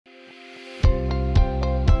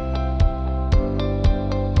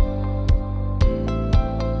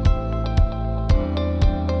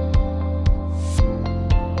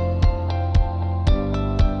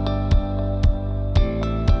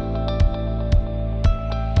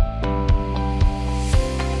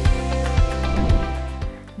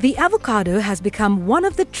The avocado has become one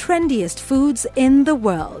of the trendiest foods in the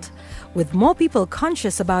world. With more people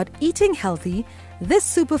conscious about eating healthy, this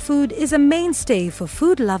superfood is a mainstay for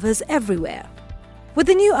food lovers everywhere. With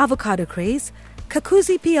the new avocado craze,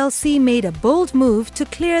 Kakuzi PLC made a bold move to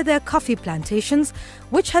clear their coffee plantations,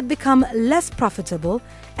 which had become less profitable,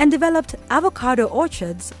 and developed avocado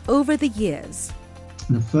orchards over the years.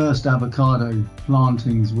 The first avocado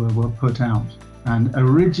plantings were put out, and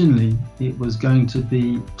originally it was going to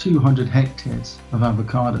be 200 hectares of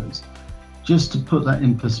avocados. Just to put that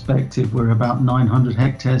in perspective, we're about 900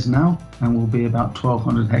 hectares now, and we'll be about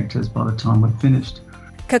 1,200 hectares by the time we're finished.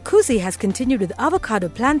 Kakuzi has continued with avocado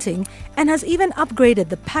planting and has even upgraded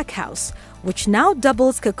the pack house, which now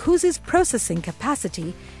doubles Kakuzi's processing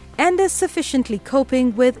capacity and is sufficiently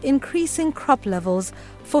coping with increasing crop levels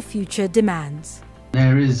for future demands.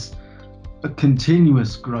 There is a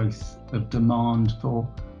continuous growth of demand for,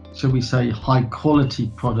 shall we say, high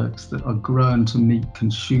quality products that are grown to meet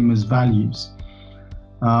consumers' values.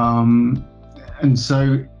 And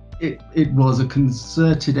so it was a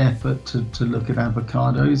concerted effort to look at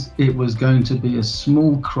avocados. It was going to be a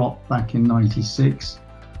small crop back in '96,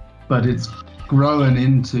 but it's grown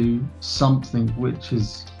into something which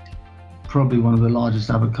is probably one of the largest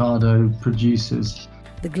avocado producers.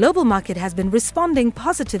 The global market has been responding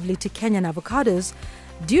positively to Kenyan avocados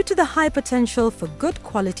due to the high potential for good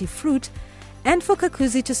quality fruit, and for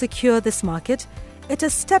Kakuzi to secure this market, it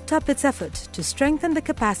has stepped up its effort to strengthen the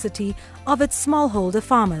capacity of its smallholder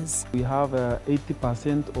farmers. We have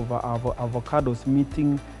 80% of our avocados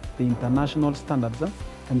meeting the international standards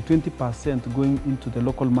and 20% going into the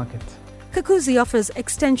local market. Kakuzi offers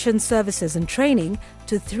extension services and training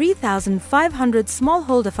to 3,500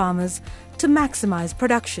 smallholder farmers to maximize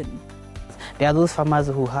production. There are those farmers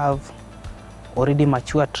who have already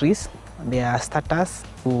mature trees. There are starters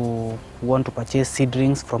who want to purchase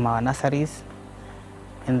seedlings from our nurseries,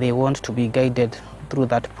 and they want to be guided through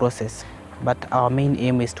that process. But our main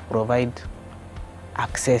aim is to provide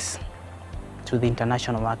access to the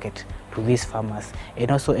international market to these farmers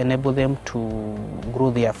and also enable them to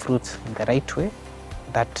grow their fruits in the right way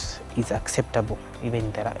that is acceptable even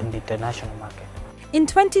in the international market. In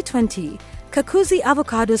 2020, Kakuzi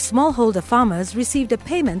avocado smallholder farmers received a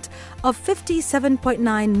payment of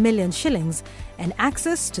 57.9 million shillings and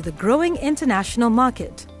access to the growing international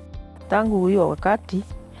market. Tangu hiyo wakati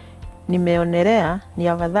nimeonelea ni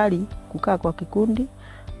afadhali kukaa kwa kikundi,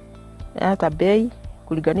 hata bei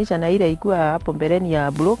kulinganisha na ile ilikuwa hapo mbeleni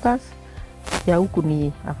ya brokers, ya huku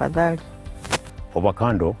ni afadhali.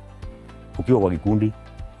 Avocado ukiwa kwa kikundi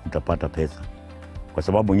utapata pesa kwa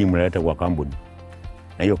sababu nyinyi mnaleta kwa kampuni,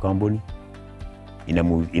 na hiyo kampuni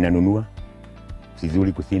inanunua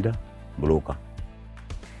vizuri kushinda broker.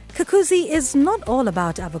 Kakuzi is not all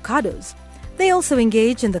about avocados. They also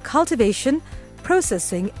engage in the cultivation,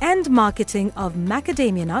 processing and marketing of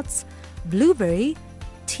macadamia nuts, blueberry,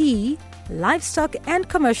 tea, livestock and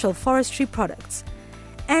commercial forestry products.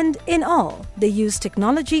 And in all, they use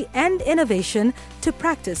technology and innovation to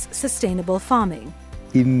practice sustainable farming.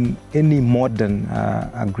 In any modern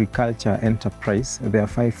agriculture enterprise, there are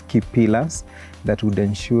 5 key pillars that would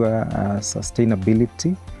ensure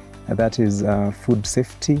sustainability. That is food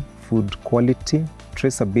safety, food quality,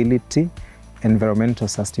 traceability, environmental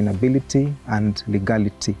sustainability, and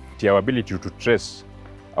legality. Our ability to trace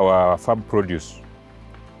our farm produce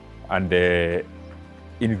and the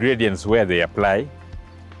ingredients where they apply,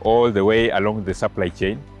 all the way along the supply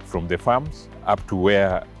chain from the farms up to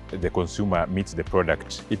where the consumer meets the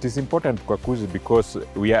product. It is important for Kakuzi because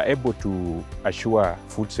we are able to assure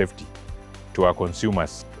food safety to our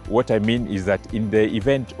consumers. What I mean is that in the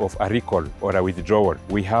event of a recall or a withdrawal,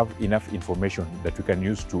 we have enough information that we can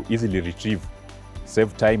use to easily retrieve,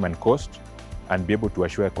 save time and cost, and be able to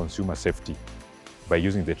assure consumer safety by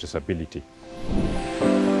using the traceability.